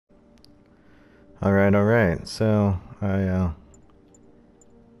Alright. So, I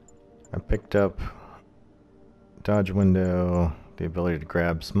picked up dodge window, the ability to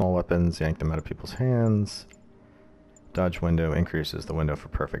grab small weapons, yank them out of people's hands. Dodge window increases the window for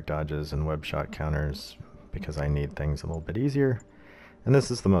perfect dodges and web shot counters because I need things a little bit easier. And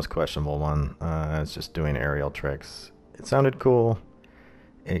this is the most questionable one. It's just doing aerial tricks. It sounded cool.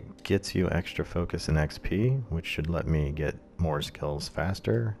 It gets you extra focus and XP, which should let me get more skills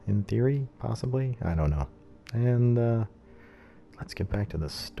faster, in theory, possibly. I don't know. And let's get back to the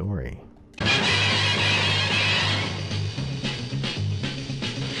story.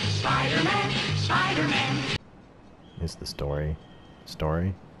 Spider-Man, Spider-Man. Is the story?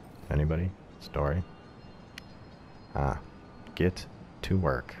 Story? Anybody? Story? Ah. Get to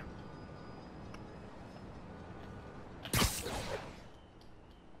work.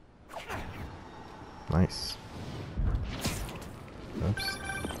 Nice. Oops.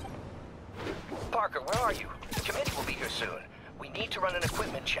 Parker, where are you? The committee will be here soon. We need to run an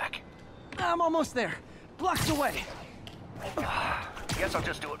equipment check. I'm almost there. Blocks away. Guess I'll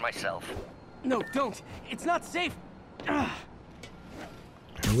just do it myself. No, don't. It's not safe.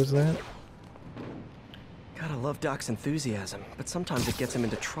 Who was that? Gotta love Doc's enthusiasm, but sometimes it gets him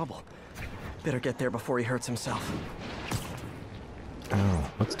into trouble. Better get there before he hurts himself.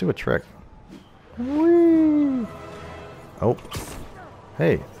 Oh, let's do a trick. Whee! Oh.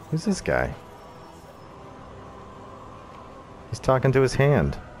 Hey, who's this guy? He's talking to his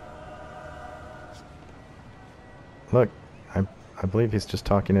hand. Look, I believe he's just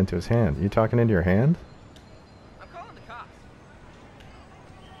talking into his hand. You talking into your hand? I'm calling the cops.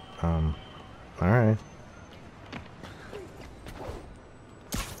 Alright.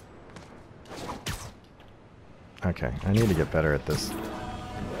 Okay, I need to get better at this.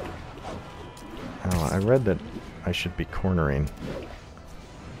 Oh, I read that I should be cornering.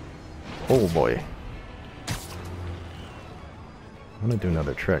 Oh boy. I'm gonna do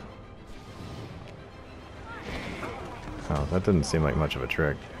another trick. Oh, that didn't seem like much of a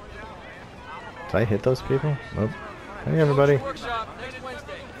trick. Did I hit those people? Nope. Hey everybody.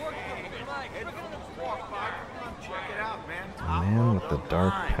 Man with the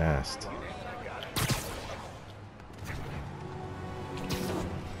dark past.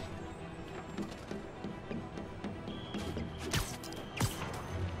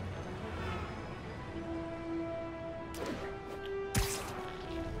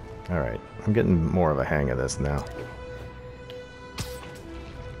 Alright, I'm getting more of a hang of this now.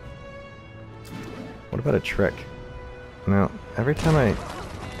 What about a trick? Now, every time I...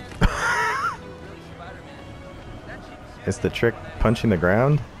 Is the trick punching the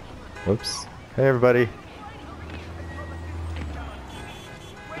ground? Whoops. Hey everybody.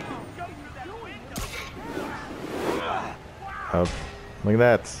 Oh, look at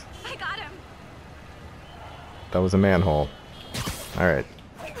that. I got him. That was a manhole. Alright.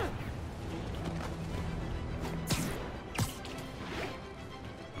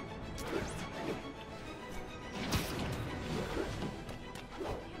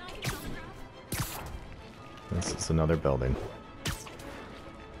 This is another building.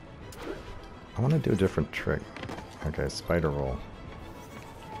 I want to do a different trick. Okay, spider roll.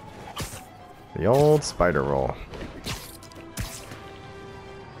 The old spider roll.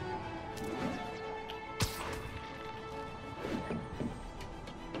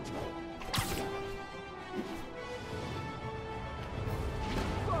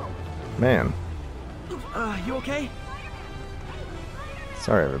 Man. You okay?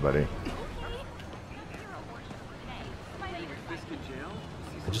 Sorry, everybody.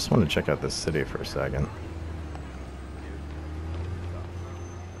 I just want to check out this city for a second.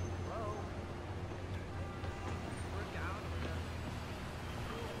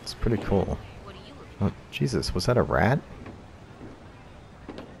 It's pretty cool. Oh, Jesus, was that a rat?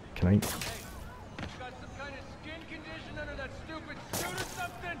 Can I...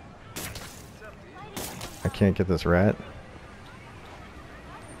 I can't get this rat.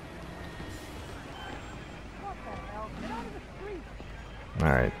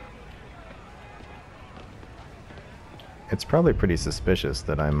 Alright. It's probably pretty suspicious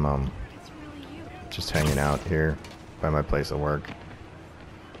that I'm just hanging out here by my place of work.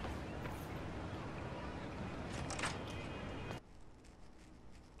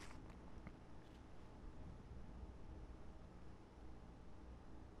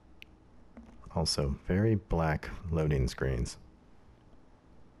 Also, very black loading screens.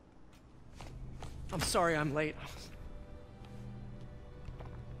 I'm sorry I'm late.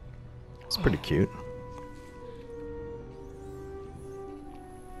 It's pretty cute.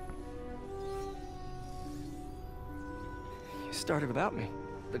 You started without me.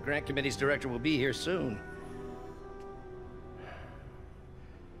 The grant committee's director will be here soon.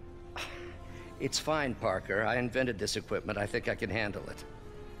 It's fine, Parker. I invented this equipment. I think I can handle it.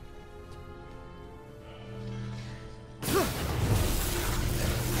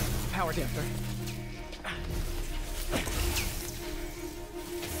 Power damper.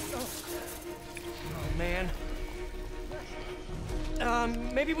 Oh, man.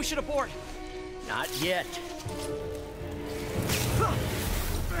 Maybe we should abort. Not yet.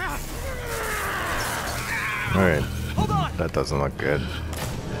 Alright. Hold on! That doesn't look good.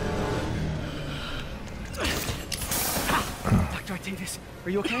 Dr. Octavius, are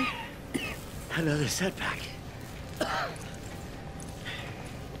you okay? Another setback.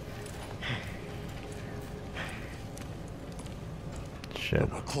 Shit.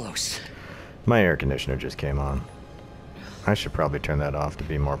 We're close. My air conditioner just came on. I should probably turn that off to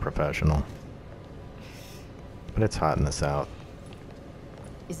be more professional. But it's hot in the south.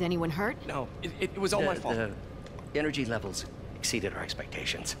 Is anyone hurt? No, it was all my fault. The energy levels exceeded our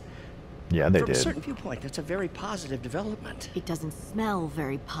expectations. Yeah, they From a did. certain viewpoint, that's a very positive development. It doesn't smell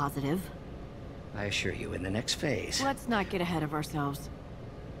very positive. I assure you, in the next phase. Let's not get ahead of ourselves.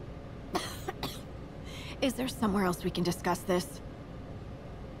 Is there somewhere else we can discuss this?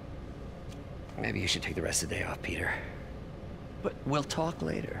 Maybe you should take the rest of the day off, Peter. But we'll talk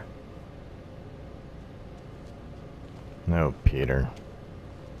later. No, Peter.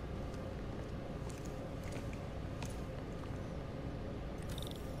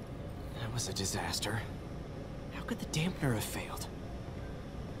 That was a disaster. How could the dampener have failed?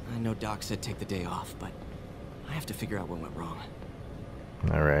 I know Doc said take the day off, but I have to figure out what went wrong.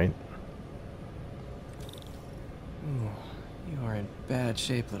 Alright. Ooh, you are in bad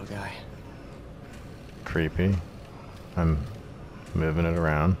shape, little guy. Creepy. I'm moving it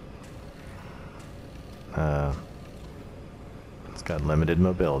around. It's got limited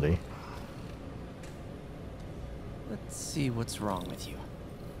mobility. Let's see what's wrong with you.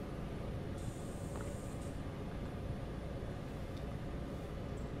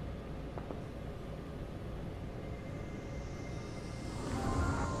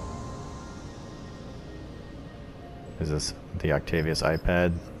 Is this the Octavius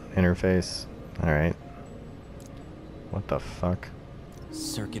iPad interface? Alright. What the fuck?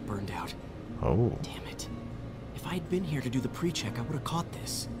 Circuit burned out. Oh. Damn it. If I had been here to do the pre-check, I would have caught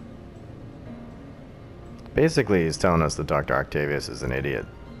this. Basically, he's telling us that Dr. Octavius is an idiot.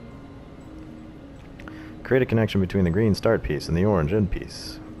 Create a connection between the green start piece and the orange end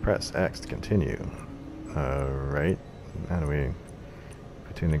piece. Press X to continue. Right. How do we...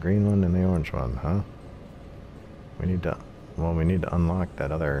 Between the green one and the orange one, huh? We need to... Well, we need to unlock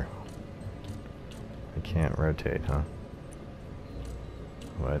that other... I can't rotate, huh?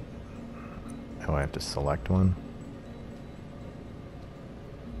 What? Oh, I have to select one?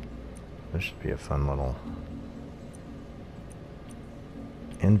 This should be a fun little...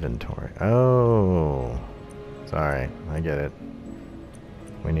 inventory. Oh! Sorry, I get it.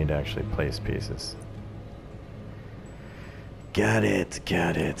 We need to actually place pieces. Got it,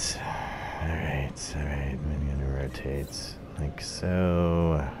 got it. Alright, alright. I'm gonna rotate like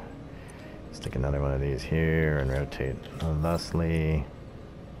so. Stick another one of these here and rotate thusly.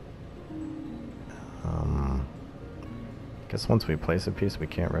 Guess once we place a piece, we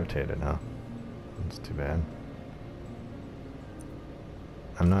can't rotate it, huh? That's too bad.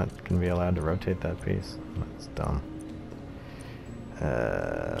 I'm not gonna be allowed to rotate that piece. That's dumb.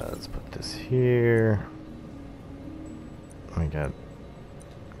 Let's put this here. We got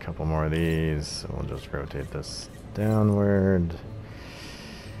a couple more of these, so we'll just rotate this downward.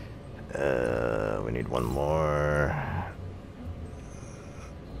 We need one more.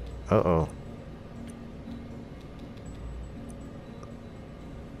 Uh-oh.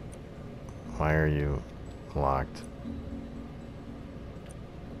 Why are you locked?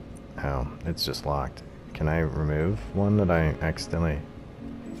 Oh, it's just locked. Can I remove one that I accidentally...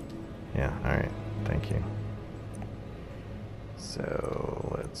 Yeah, alright. Thank you.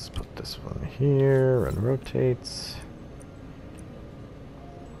 So, let's put this one here and rotate.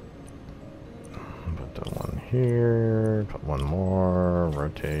 Put the one here, put one more,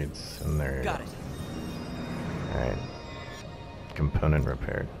 rotates, and there you go. Got it. Alright. Component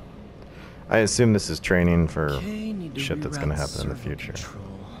repaired. I assume this is training for shit that's going to happen in the future.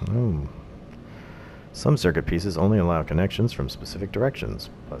 Ooh. Some circuit pieces only allow connections from specific directions,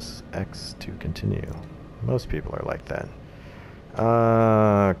 plus X to continue. Most people are like that.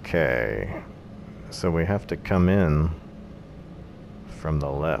 Okay. So we have to come in from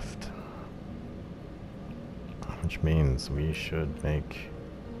the left. Which means we should make...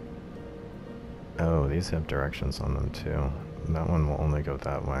 Oh, these have directions on them too. that one will only go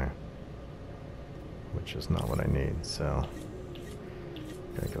that way, which is not what I need, so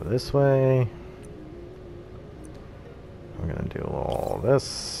gotta go this way. We're gonna do all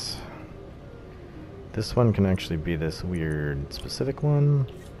this. This one can actually be this weird specific one,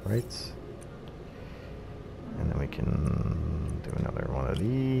 right? And then we can do another one of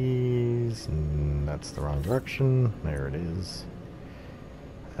these, and that's the wrong direction. There it is.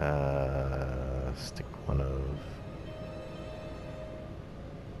 Stick one of...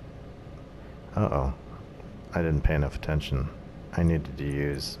 Uh-oh. I didn't pay enough attention. I needed to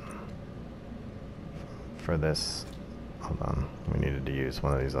use... For this... Hold on. We needed to use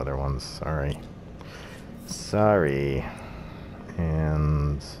one of these other ones. Sorry. Sorry.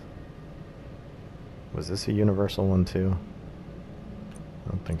 And... Was this a universal one too? I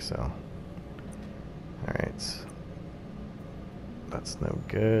don't think so. Alright. That's no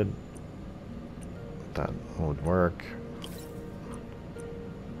good. That would work.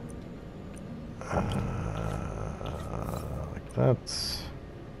 Like that.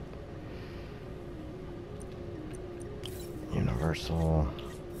 Universal.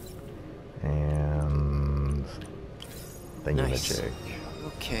 And... thingamajig. Nice.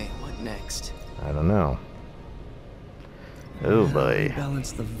 Okay, what next? I don't know. Oh boy.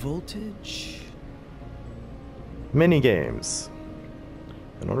 Balance the voltage. Mini games.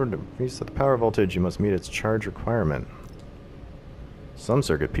 In order to reset the power voltage, you must meet its charge requirement. Some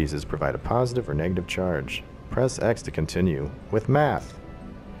circuit pieces provide a positive or negative charge. Press X to continue with math.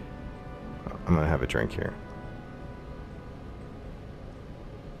 I'm gonna have a drink here.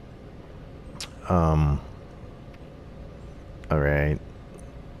 Alright.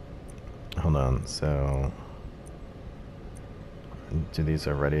 Hold on, so... Do these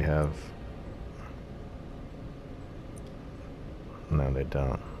already have... No, they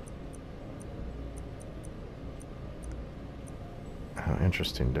don't. How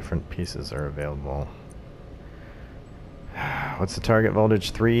interesting, different pieces are available. What's the target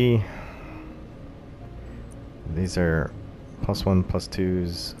voltage? 3. These are +1,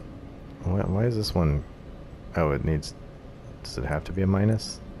 +2s. Why is this one... Oh, it needs... Does it have to be a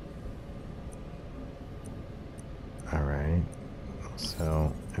minus? Alright.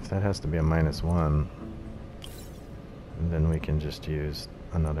 So, if that has to be a -1, then we can just use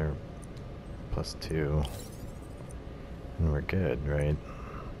another +2. And we're good, right?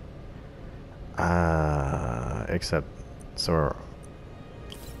 Except... So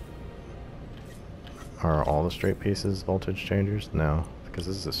are all the straight pieces voltage changers? No, because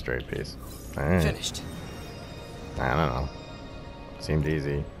this is a straight piece. Alright. Finished. I don't know. Seemed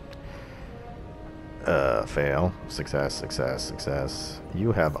easy. Fail. Success, success, success.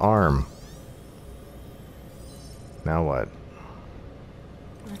 You have arm. Now what?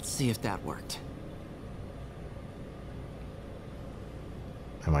 Let's see if that worked.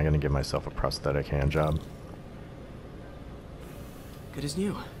 Am I gonna give myself a prosthetic hand job? Good as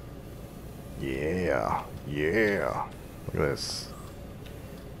new. Yeah. Yeah. Look at this.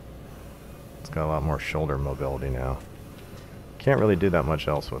 It's got a lot more shoulder mobility now. Can't really do that much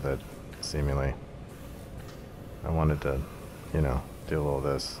else with it, seemingly. I wanted to, you know, do a little of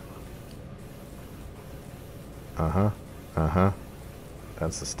this. Uh-huh. Uh-huh.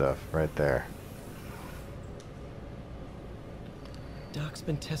 That's the stuff right there. Doc's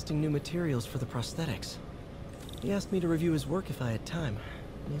been testing new materials for the prosthetics. He asked me to review his work if I had time.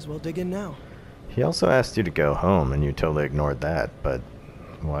 May as well dig in now. He also asked you to go home, and you totally ignored that, but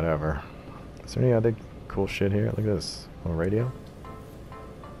whatever. Is there any other cool shit here? Look at this. Little radio?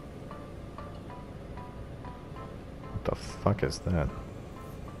 What the fuck is that?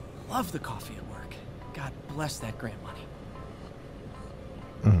 Love the coffee at work. God bless that grant money.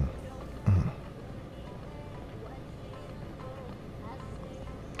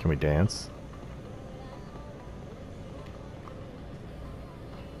 Can we dance?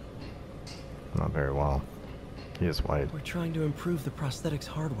 Not very well. He is white. We're trying to improve the prosthetics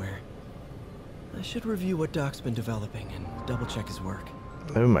hardware. I should review what Doc's been developing and double-check his work.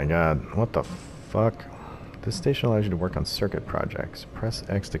 Oh my god, what the fuck? This station allows you to work on circuit projects. Press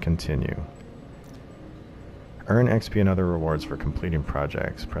X to continue. Earn XP and other rewards for completing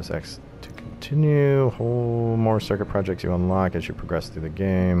projects. Press X to continue. Whole more circuit projects you unlock as you progress through the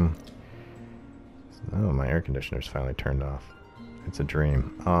game. Oh, my air conditioner's finally turned off. It's a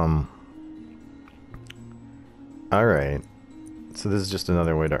dream. Alright. So this is just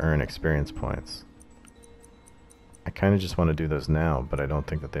another way to earn experience points. I kind of just want to do those now, but I don't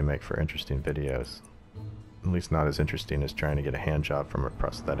think that they make for interesting videos. At least not as interesting as trying to get a hand job from a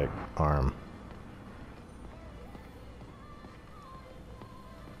prosthetic arm.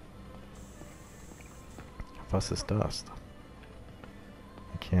 Fuss is dust.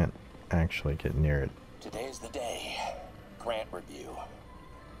 can't actually get near it. Today's the day. Grant review.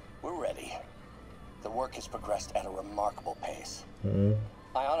 We're ready. The work has progressed at a remarkable pace.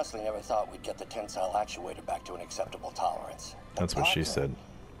 I honestly never thought we'd get the tensile actuator back to an acceptable tolerance. That's what she said.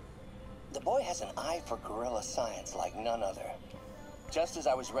 The boy has an eye for guerrilla science like none other. Just as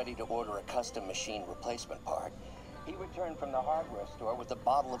I was ready to order a custom machine replacement part, he returned from the hardware store with a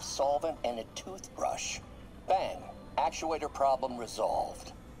bottle of solvent and a toothbrush. Bang! Actuator problem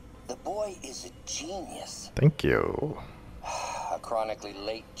resolved. The boy is a genius. Thank you. A chronically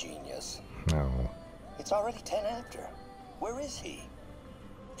late genius. No. It's already 10 after. Where is he?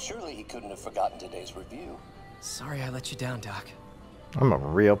 Surely he couldn't have forgotten today's review. Sorry I let you down, Doc. I'm a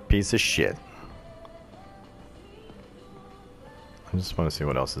real piece of shit. I just want to see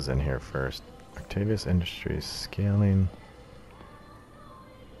what else is in here first. Octavius Industries scaling.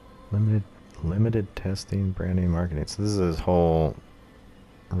 Limited testing, branding, marketing. So this is his whole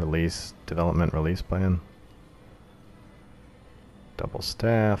development release plan. Double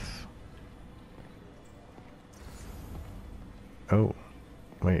staff. Oh,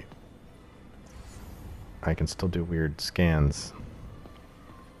 wait. I can still do weird scans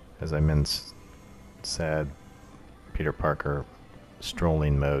as I'm in sad Peter Parker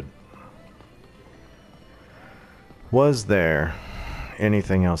strolling mode. Was there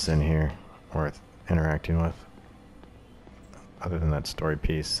anything else in here worth interacting with other than that story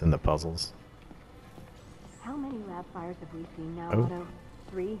piece and the puzzles? How many lab fires have we seen now, Oh. Otto?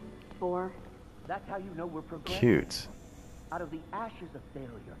 3, 4? That's how you know we're progressing. Cute. Out of the ashes of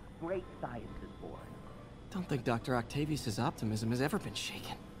failure, great science is born. Don't think Dr. Octavius's optimism has ever been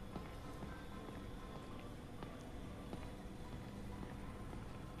shaken.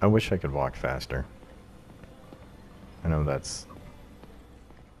 I wish I could walk faster. I know that's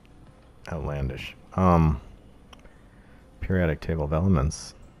outlandish. Periodic table of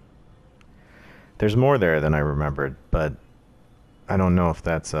elements. There's more there than I remembered, but I don't know if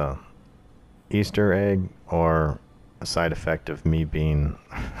that's a Easter egg or a side effect of me being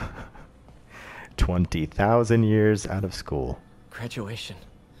 20,000 years out of school. Graduation.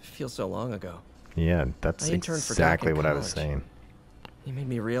 Feels so long ago. Yeah, that's I interned for Doc exactly in what I was college. saying. He made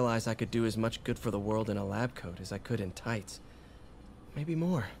me realize I could do as much good for the world in a lab coat as I could in tights. Maybe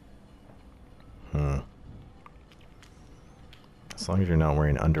more. As long as you're not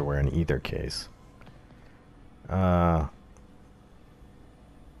wearing underwear in either case. Math.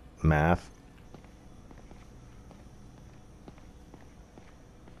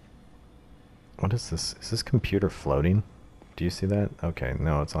 What is this? Is this computer floating? Do you see that? Okay,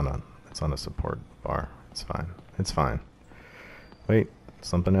 no, it's on a support bar. It's fine. It's fine. Wait,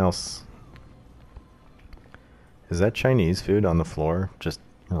 something else. Is that Chinese food on the floor just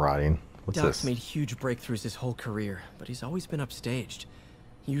rotting? What's Doc's this? made huge breakthroughs his whole career, but he's always been upstaged.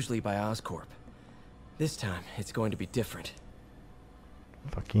 Usually by Oscorp. This time, it's going to be different.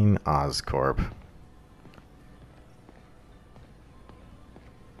 Fucking Oscorp.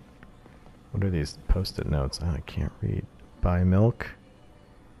 What are these post-it notes? Oh, I can't read. Buy milk.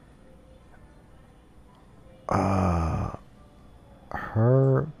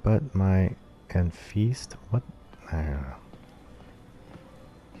 Her, but my, and feast? What? I don't know.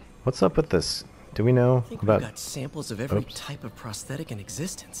 What's up with this? Do we know I think about... we've got samples of every Oops. type of prosthetic in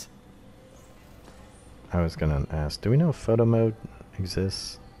existence. I was gonna ask, do we know if photo mode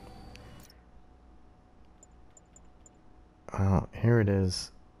exists? Oh, here it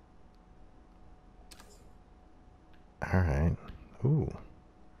is. Alright. Ooh.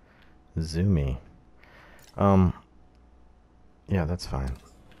 Zoomy. Yeah, that's fine.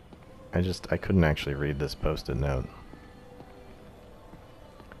 I couldn't actually read this post-it note.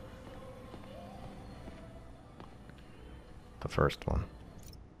 The first one.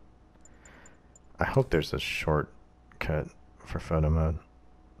 I hope there's a shortcut for photo mode.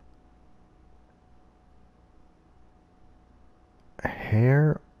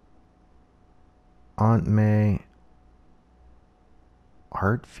 Hair Aunt May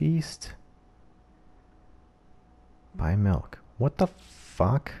Art Feast? Buy milk. What the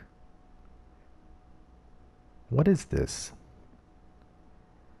fuck? What is this?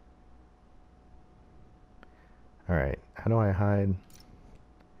 Alright, how do I hide?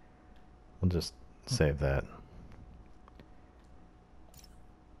 We'll just save that.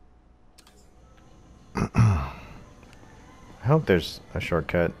 I hope there's a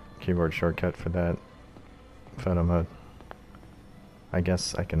shortcut, keyboard shortcut for that photo mode. I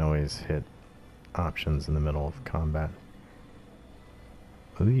guess I can always hit options in the middle of combat.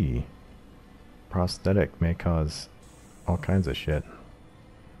 Ooh. Prosthetic may cause all kinds of shit.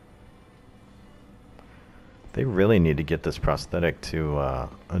 They really need to get this prosthetic to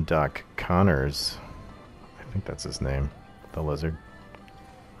Doc Connors. I think that's his name. The lizard.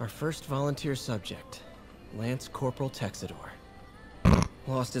 Our first volunteer subject, Lance Corporal Texador.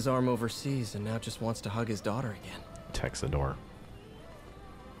 Lost his arm overseas and now just wants to hug his daughter again. Texador.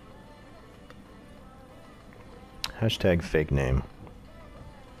 Hashtag fake name.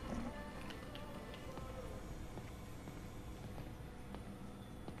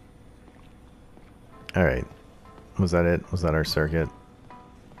 Alright. Was that it? Was that our circuit?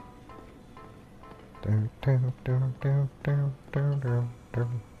 I'm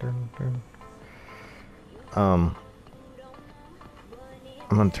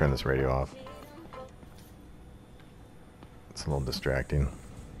gonna turn this radio off. It's a little distracting.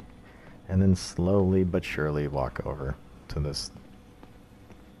 And then slowly but surely walk over to this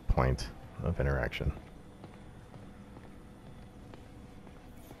point of interaction.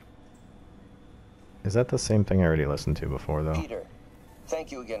 Is that the same thing I already listened to before, though? Peter,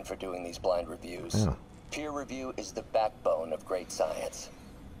 thank you again for doing these blind reviews. Yeah. Peer review is the backbone of great science.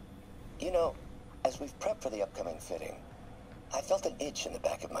 You know, as we've prepped for the upcoming fitting, I felt an itch in the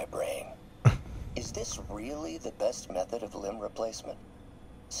back of my brain. Is this really the best method of limb replacement?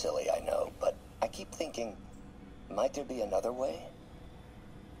 Silly, I know, but I keep thinking, might there be another way?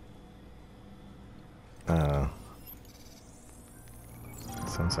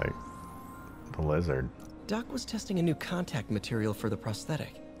 Sounds like the lizard. Doc was testing a new contact material for the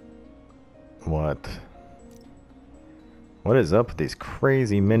prosthetic. What? What is up with these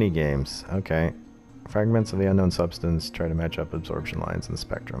crazy mini games? Okay. Fragments of the unknown substance try to match up absorption lines in the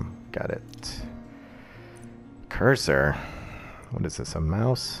spectrum. Got it. Cursor. What is this, a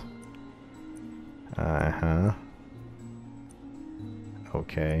mouse? Uh-huh.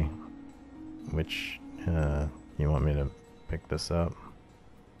 Okay. Which, you want me to pick this up?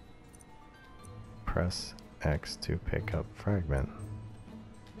 Press X to pick up fragment.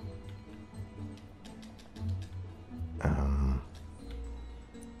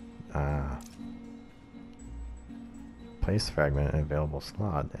 Place fragment in available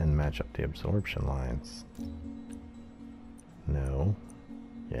slot and match up the absorption lines. No.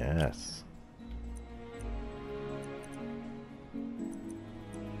 Yes.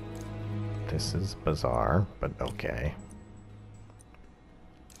 This is bizarre, but okay.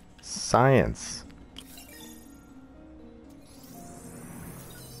 Science.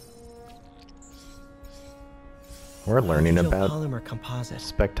 We're learning about polymer composite.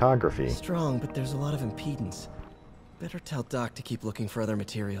 spectrography. Strong, but there's a lot of impedance. Better tell Doc to keep looking for other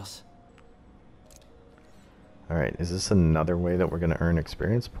materials. Alright, is this another way that we're going to earn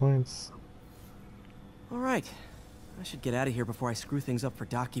experience points? Alright. I should get out of here before I screw things up for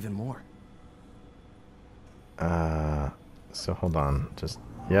Doc even more. So hold on. Just,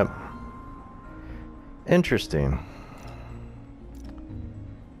 yep. Interesting.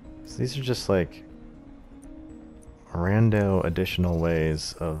 So these are just like rando additional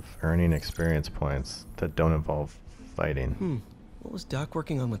ways of earning experience points that don't involve fighting. What was Doc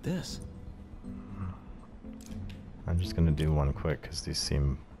working on with this? I'm just gonna do one quick because these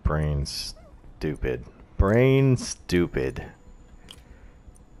seem brain stupid. Brain stupid.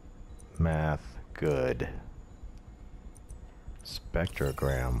 Math good.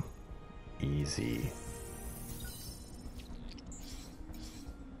 Spectrogram easy.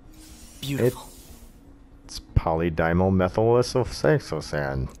 Beautiful. It's polydimethyl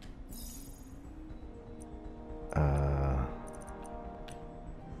methylisopsexosan.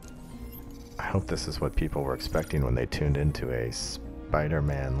 I hope this is what people were expecting when they tuned into a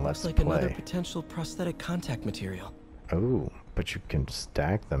Spider-Man Let's Looks like Play. another potential prosthetic contact material. Oh, but you can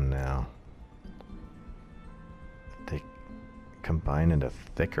stack them now. They combine into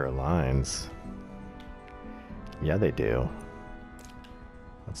thicker lines. Yeah, they do.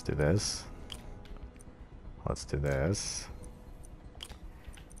 Let's do this. Let's do this.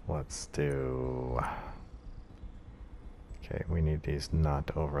 Let's do... Okay, we need these not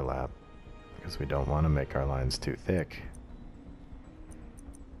to overlap because we don't want to make our lines too thick.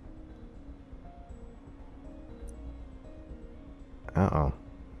 Uh-oh.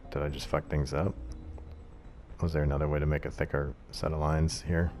 Did I just fuck things up? Was there another way to make a thicker set of lines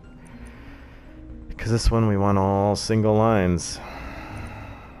here? Because this one we want all single lines.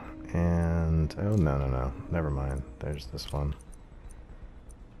 And... oh, no. Never mind. There's this one.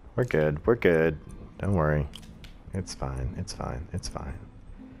 We're good. We're good. Don't worry. It's fine. It's fine. It's fine.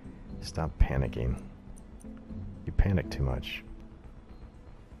 Stop panicking. You panic too much.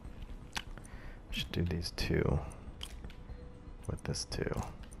 We should do these two. With this too.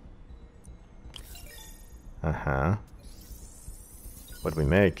 What'd we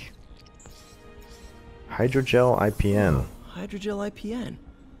make? Hydrogel IPN. Hydrogel IPN.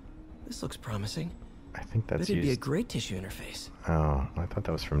 This looks promising. I think that's It'd be a used. great tissue interface. Oh, I thought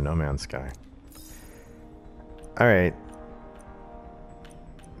that was from No Man's Sky. Alright.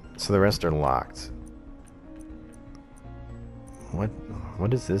 So the rest are locked.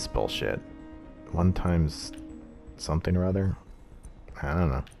 What is this bullshit? 1 times something or other? I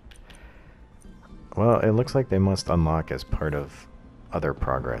don't know. Well, it looks like they must unlock as part of other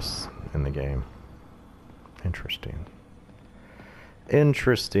progress in the game. Interesting.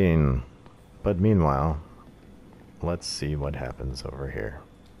 Interesting. But meanwhile, let's see what happens over here.